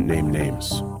 He didn't name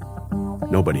names.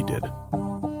 Nobody did.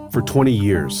 For 20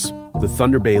 years, the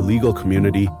Thunder Bay legal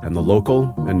community and the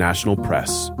local and national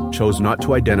press chose not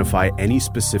to identify any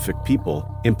specific people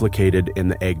implicated in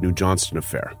the Agnew Johnston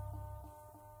affair.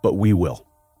 But we will.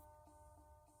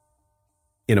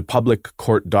 In a public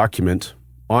court document,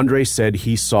 Andre said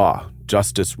he saw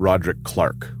Justice Roderick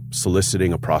Clark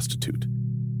soliciting a prostitute.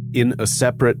 In a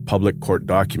separate public court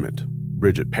document,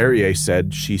 Bridget Perrier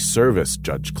said she serviced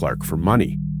Judge Clark for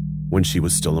money when she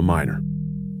was still a minor.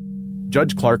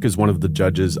 Judge Clark is one of the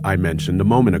judges I mentioned a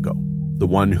moment ago, the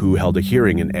one who held a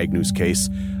hearing in Agnew's case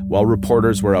while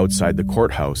reporters were outside the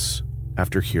courthouse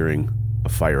after hearing a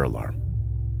fire alarm.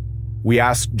 We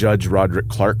asked Judge Roderick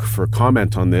Clark for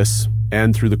comment on this,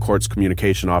 and through the court's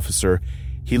communication officer,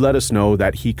 he let us know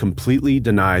that he completely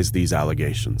denies these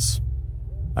allegations.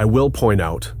 I will point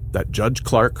out that Judge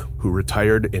Clark, who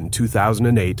retired in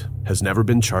 2008, has never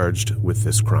been charged with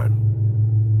this crime.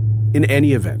 In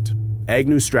any event,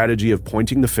 Agnew's strategy of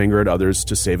pointing the finger at others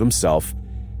to save himself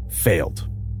failed.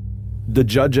 The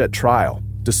judge at trial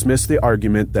dismissed the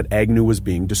argument that Agnew was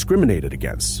being discriminated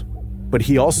against, but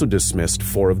he also dismissed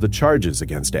 4 of the charges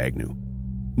against Agnew.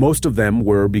 Most of them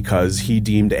were because he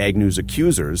deemed Agnew's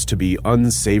accusers to be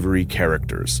unsavory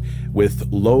characters with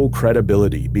low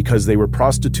credibility because they were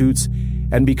prostitutes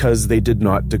and because they did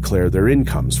not declare their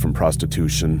incomes from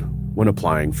prostitution when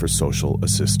applying for social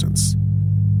assistance.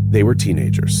 They were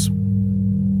teenagers.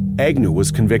 Agnew was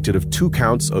convicted of 2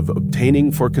 counts of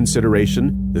obtaining for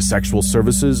consideration the sexual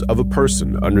services of a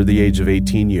person under the age of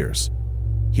 18 years.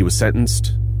 He was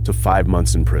sentenced to 5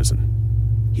 months in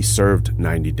prison. He served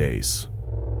 90 days.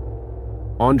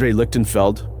 Andre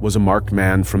Lichtenfeld was a marked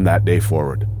man from that day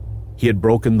forward. He had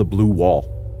broken the blue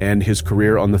wall, and his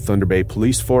career on the Thunder Bay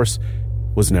Police Force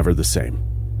was never the same.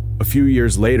 A few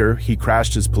years later, he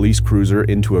crashed his police cruiser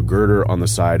into a girder on the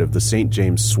side of the St.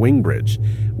 James Swing Bridge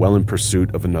while in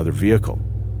pursuit of another vehicle.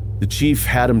 The chief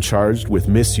had him charged with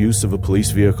misuse of a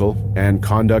police vehicle and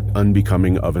conduct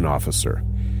unbecoming of an officer.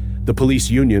 The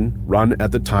police union, run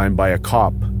at the time by a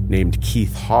cop named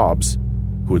Keith Hobbs,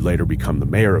 who would later become the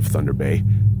mayor of Thunder Bay,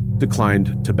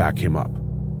 declined to back him up.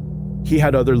 He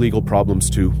had other legal problems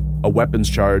too, a weapons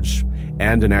charge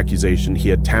and an accusation he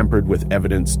had tampered with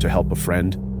evidence to help a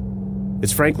friend.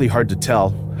 It's frankly hard to tell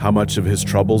how much of his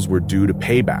troubles were due to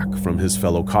payback from his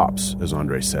fellow cops, as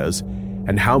Andre says,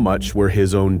 and how much were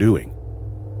his own doing.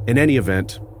 In any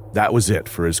event, that was it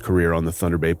for his career on the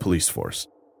Thunder Bay Police Force.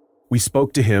 We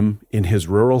spoke to him in his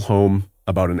rural home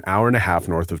about an hour and a half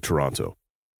north of Toronto.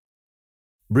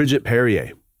 Bridget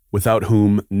Perrier, without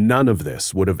whom none of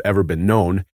this would have ever been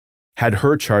known, had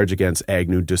her charge against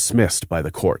Agnew dismissed by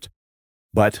the court.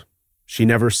 But she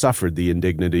never suffered the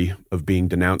indignity of being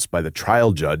denounced by the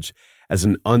trial judge as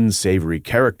an unsavory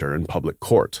character in public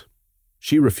court.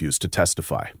 She refused to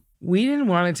testify. We didn't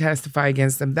want to testify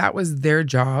against them. That was their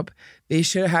job. They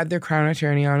should have had their Crown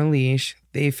Attorney on a leash.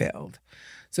 They failed.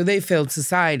 So they failed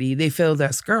society. They failed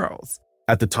us girls.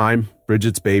 At the time,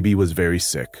 Bridget's baby was very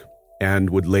sick and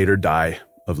would later die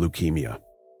of leukemia.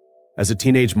 As a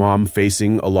teenage mom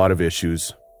facing a lot of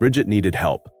issues, Bridget needed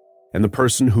help, and the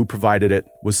person who provided it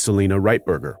was Selena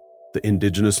Reitberger, the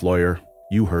Indigenous lawyer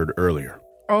you heard earlier.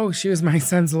 Oh, she was my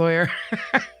son's lawyer.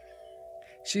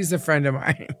 She's a friend of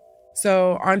mine.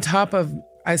 So on top of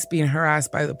us being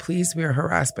harassed by the police, we were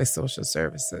harassed by social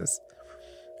services.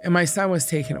 And my son was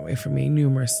taken away from me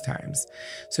numerous times.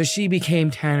 So she became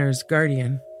Tanner's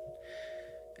guardian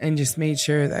and just made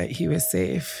sure that he was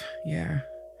safe. Yeah.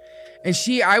 And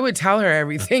I would tell her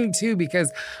everything too,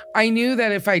 because I knew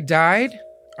that if I died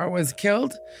or was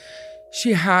killed,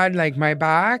 she had like my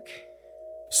back.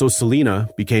 So Selena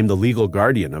became the legal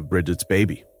guardian of Bridget's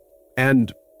baby.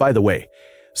 And by the way,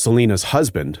 Selena's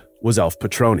husband was Alf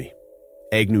Petroni,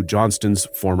 Agnew Johnston's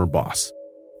former boss,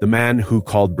 the man who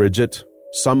called Bridget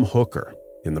some hooker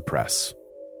in the press.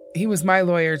 He was my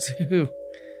lawyer too.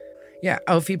 Yeah,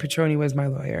 Alfie Petroni was my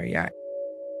lawyer, yeah.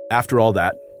 After all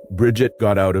that, Bridget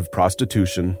got out of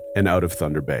prostitution and out of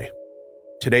Thunder Bay.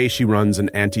 Today, she runs an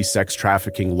anti-sex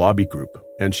trafficking lobby group,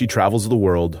 and she travels the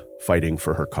world fighting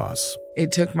for her cause.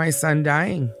 It took my son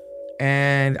dying,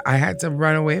 and I had to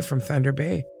run away from Thunder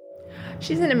Bay.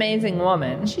 She's an amazing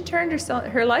woman. She turned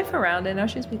her life around, and now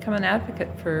she's become an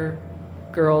advocate for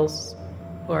girls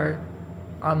who are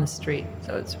on the street.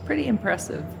 So it's pretty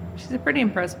impressive. She's a pretty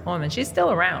impressive woman. She's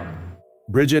still around.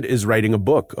 Bridget is writing a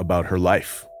book about her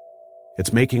life.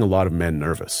 It's making a lot of men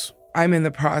nervous. I'm in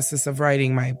the process of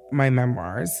writing my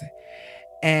memoirs.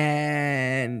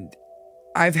 And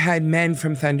I've had men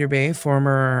from Thunder Bay,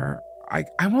 former, I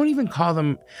won't even call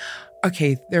them,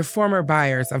 okay, they're former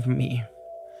buyers of me,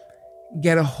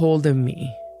 get a hold of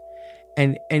me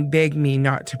and beg me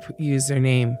not to use their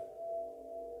name.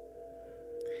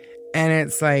 And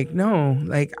it's like, no,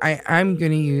 like I'm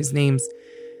going to use names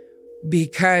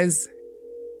because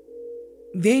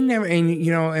they never, and you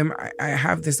know, I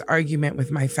have this argument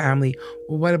with my family.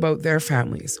 Well, what about their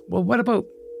families? Well, what about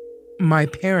my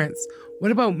parents?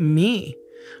 What about me?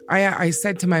 I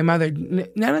said to my mother,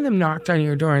 none of them knocked on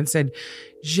your door and said,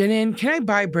 Janine, can I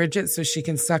buy Bridget so she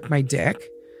can suck my dick?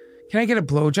 Can I get a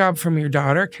blowjob from your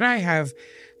daughter? Can I have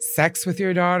sex with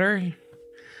your daughter?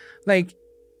 Like,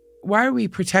 why are we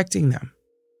protecting them?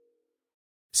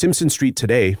 Simpson Street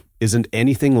today isn't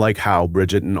anything like how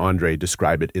Bridget and Andre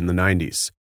describe it in the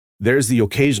 90s. There's the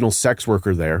occasional sex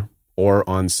worker there, or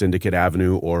on Syndicate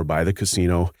Avenue or by the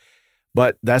casino,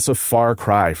 but that's a far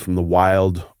cry from the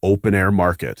wild, open-air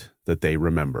market that they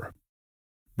remember.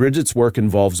 Bridget's work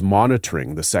involves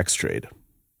monitoring the sex trade,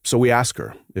 so we ask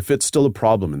her if it's still a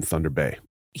problem in Thunder Bay.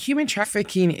 Human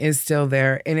trafficking is still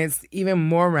there, and it's even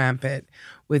more rampant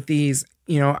with these,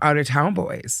 out-of-town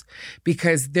boys,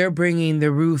 because they're bringing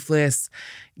the ruthless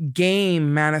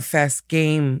manifest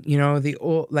game, the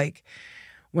old, like,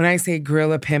 when I say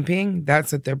guerrilla pimping,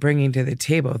 that's what they're bringing to the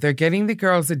table. They're getting the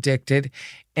girls addicted,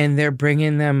 and they're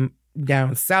bringing them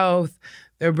down south.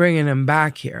 They're bringing them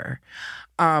back here.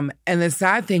 And the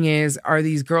sad thing is,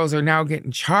 these girls are now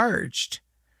getting charged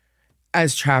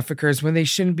as traffickers when they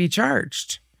shouldn't be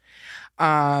charged.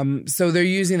 So they're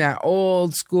using that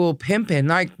old school pimping,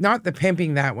 like not the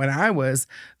pimping that when I was,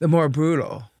 the more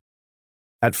brutal.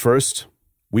 At first,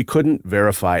 we couldn't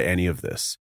verify any of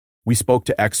this. We spoke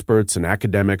to experts and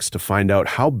academics to find out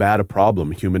how bad a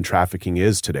problem human trafficking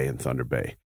is today in Thunder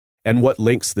Bay, and what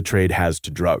links the trade has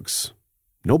to drugs.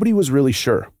 Nobody was really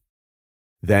sure.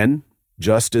 Then,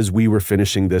 just as we were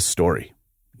finishing this story,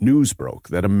 news broke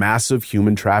that a massive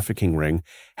human trafficking ring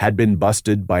had been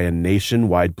busted by a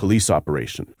nationwide police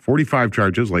operation. 45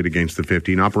 charges laid against the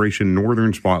 50 in Operation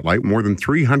Northern Spotlight, more than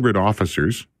 300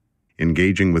 officers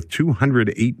engaging with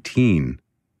 218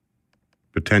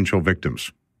 potential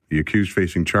victims. The accused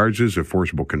facing charges of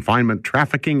forcible confinement,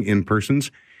 trafficking in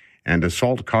persons, and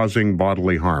assault causing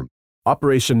bodily harm.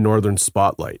 Operation Northern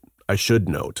Spotlight, I should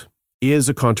note, is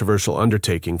a controversial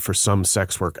undertaking for some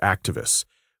sex work activists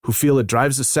who feel it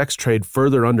drives the sex trade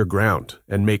further underground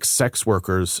and makes sex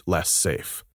workers less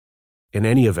safe. In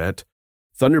any event,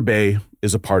 Thunder Bay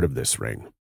is a part of this ring,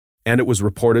 and it was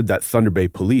reported that Thunder Bay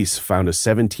police found a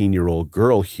 17-year-old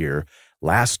girl here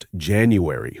last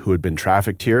January who had been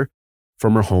trafficked here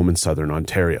from her home in southern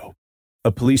Ontario.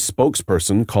 A police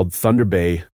spokesperson called Thunder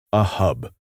Bay a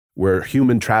hub, where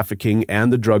human trafficking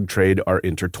and the drug trade are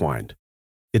intertwined.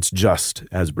 It's just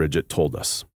as Bridget told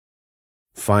us.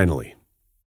 Finally,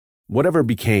 whatever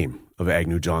became of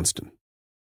Agnew Johnston?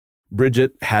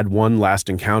 Bridget had one last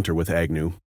encounter with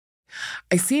Agnew.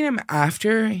 I seen him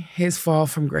after his fall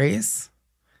from grace.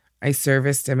 I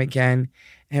serviced him again,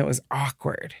 and it was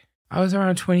awkward. I was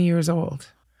around 20 years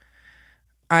old.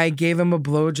 I gave him a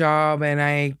blowjob, and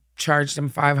I charged him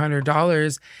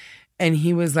 $500, and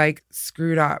he was like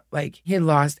screwed up. Like, he had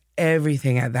lost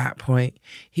everything at that point.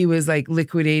 He was like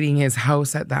liquidating his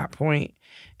house at that point.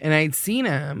 And I'd seen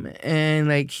him, and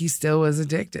like, he still was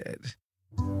addicted.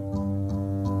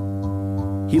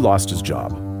 He lost his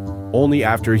job. Only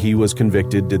after he was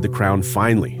convicted did the Crown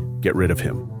finally get rid of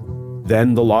him.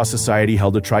 Then the Law Society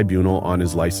held a tribunal on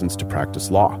his license to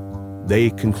practice law.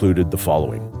 They concluded the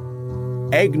following: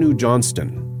 Agnew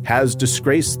Johnston has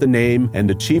disgraced the name and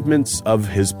achievements of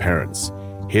his parents.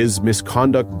 His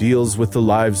misconduct deals with the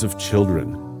lives of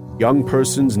children. Young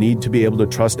persons need to be able to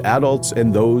trust adults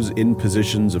and those in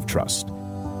positions of trust.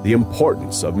 The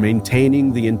importance of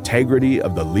maintaining the integrity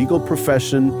of the legal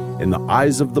profession in the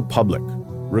eyes of the public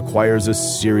requires a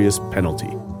serious penalty.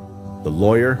 The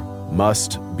lawyer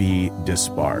must be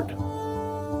disbarred.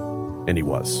 And he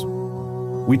was.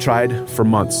 We tried for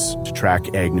months to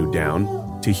track Agnew down,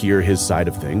 to hear his side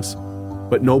of things,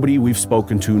 but nobody we've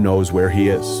spoken to knows where he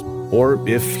is, or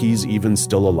if he's even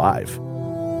still alive.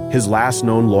 His last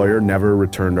known lawyer never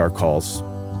returned our calls.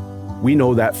 We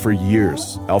know that for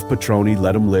years, Alf Petroni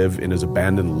let him live in his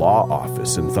abandoned law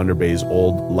office in Thunder Bay's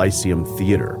old Lyceum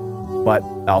Theater. But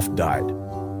Alf died,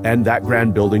 and that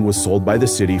grand building was sold by the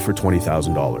city for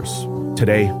 $20,000.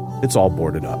 Today, it's all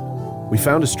boarded up. We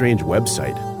found a strange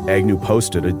website Agnew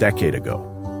posted a decade ago,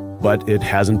 but it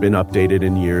hasn't been updated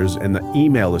in years, and the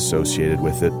email associated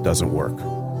with it doesn't work.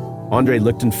 Andre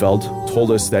Lichtenfeld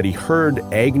told us that he heard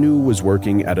Agnew was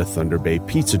working at a Thunder Bay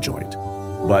pizza joint.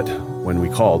 But when we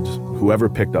called, whoever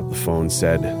picked up the phone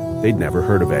said they'd never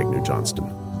heard of Agnew Johnston.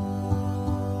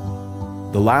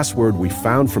 The last word we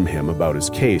found from him about his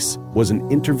case was an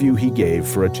interview he gave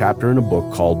for a chapter in a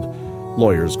book called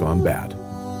Lawyers Gone Bad.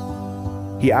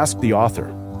 He asked the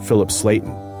author, Philip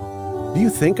Slayton, "Do you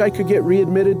think I could get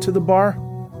readmitted to the bar?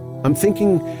 I'm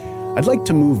thinking I'd like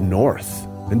to move north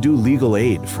and do legal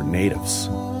aid for natives."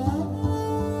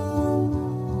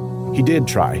 He did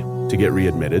try to get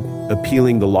readmitted,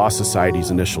 appealing the Law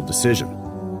Society's initial decision.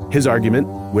 His argument,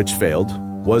 which failed,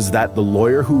 was that the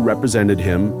lawyer who represented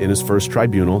him in his first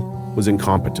tribunal was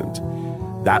incompetent.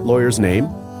 That lawyer's name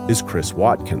is Chris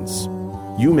Watkins.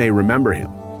 You may remember him.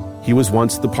 He was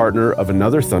once the partner of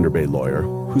another Thunder Bay lawyer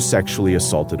who sexually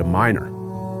assaulted a minor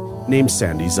named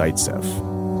Sandy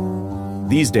Zaitsev.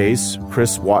 These days,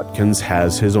 Chris Watkins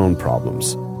has his own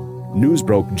problems. News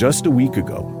broke just a week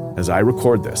ago, as I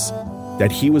record this,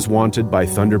 that he was wanted by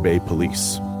Thunder Bay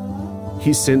police.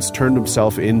 He's since turned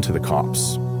himself in to the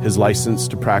cops. His license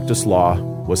to practice law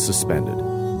was suspended.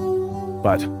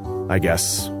 But I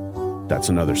guess that's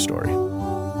another story.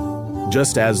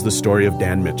 Just as the story of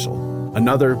Dan Mitchell,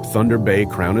 another Thunder Bay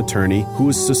Crown attorney who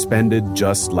was suspended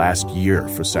just last year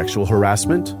for sexual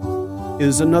harassment,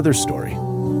 is another story.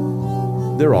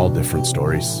 They're all different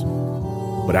stories.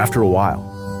 But after a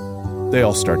while, they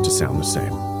all start to sound the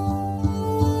same.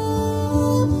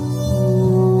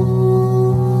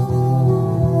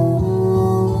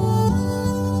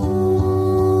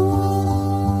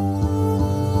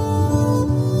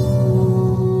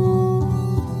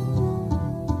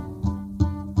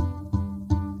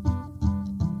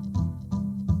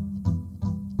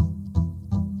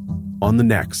 On the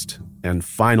next and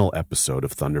final episode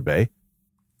of Thunder Bay,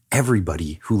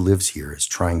 everybody who lives here is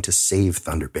trying to save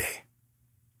Thunder Bay.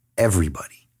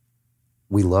 Everybody.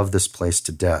 We love this place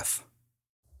to death.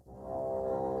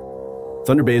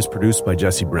 Thunder Bay is produced by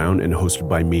Jesse Brown and hosted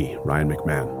by me, Ryan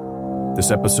McMahon.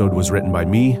 This episode was written by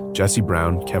me, Jesse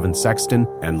Brown, Kevin Sexton,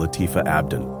 and Latifa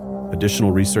Abdin.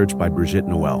 Additional research by Brigitte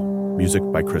Noel. Music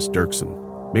by Chris Dirksen.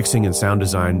 Mixing and sound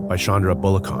design by Chandra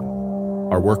Bullacon.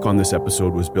 Our work on this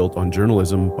episode was built on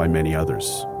journalism by many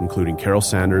others, including Carol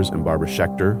Sanders and Barbara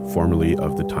Schechter, formerly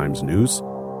of the Times News,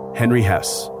 Henry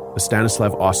Hess,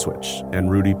 Stanislav Oswich,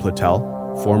 and Rudy Platel,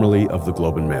 formerly of the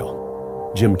Globe and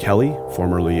Mail, Jim Kelly,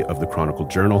 formerly of the Chronicle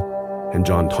Journal, and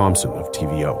John Thompson of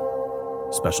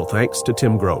TVO. Special thanks to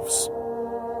Tim Groves.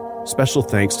 Special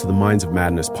thanks to the Minds of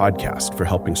Madness podcast for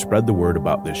helping spread the word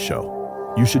about this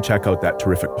show. You should check out that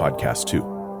terrific podcast too.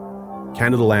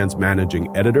 Canada Land's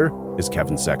managing editor is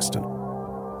Kevin Sexton.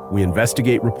 We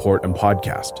investigate, report, and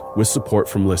podcast with support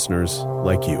from listeners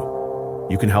like you.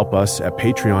 You can help us at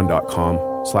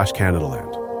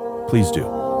patreon.com/CanadaLand. Please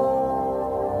do.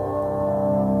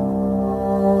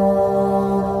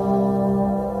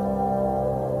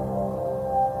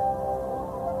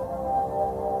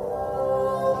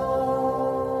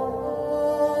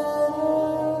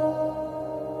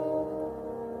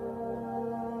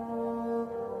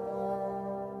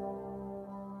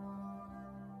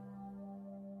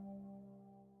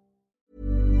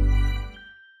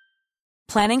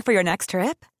 Planning for your next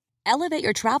trip? Elevate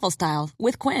your travel style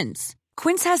with Quince.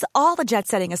 Quince has all the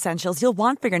jet-setting essentials you'll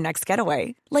want for your next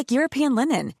getaway, like European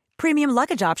linen, premium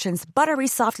luggage options, buttery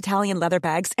soft Italian leather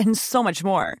bags, and so much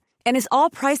more. And is all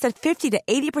priced at 50 to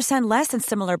 80% less than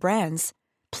similar brands.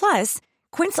 Plus,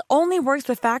 Quince only works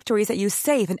with factories that use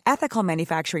safe and ethical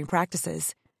manufacturing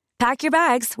practices. Pack your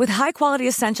bags with high-quality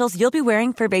essentials you'll be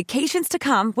wearing for vacations to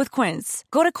come with Quince.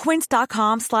 Go to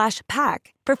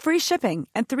quince.com/pack for free shipping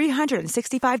and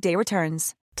 365-day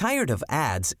returns. Tired of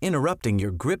ads interrupting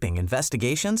your gripping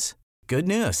investigations? Good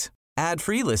news.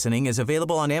 Ad-free listening is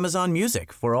available on Amazon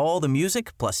Music for all the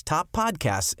music plus top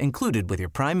podcasts included with your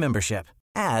Prime membership.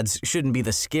 Ads shouldn't be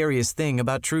the scariest thing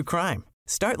about true crime.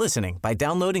 Start listening by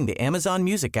downloading the Amazon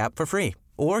Music app for free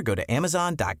or go to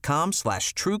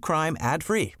amazon.com/truecrime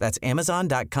ad-free. That's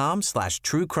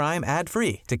amazon.com/truecrime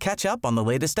ad-free to catch up on the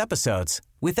latest episodes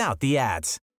without the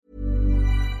ads.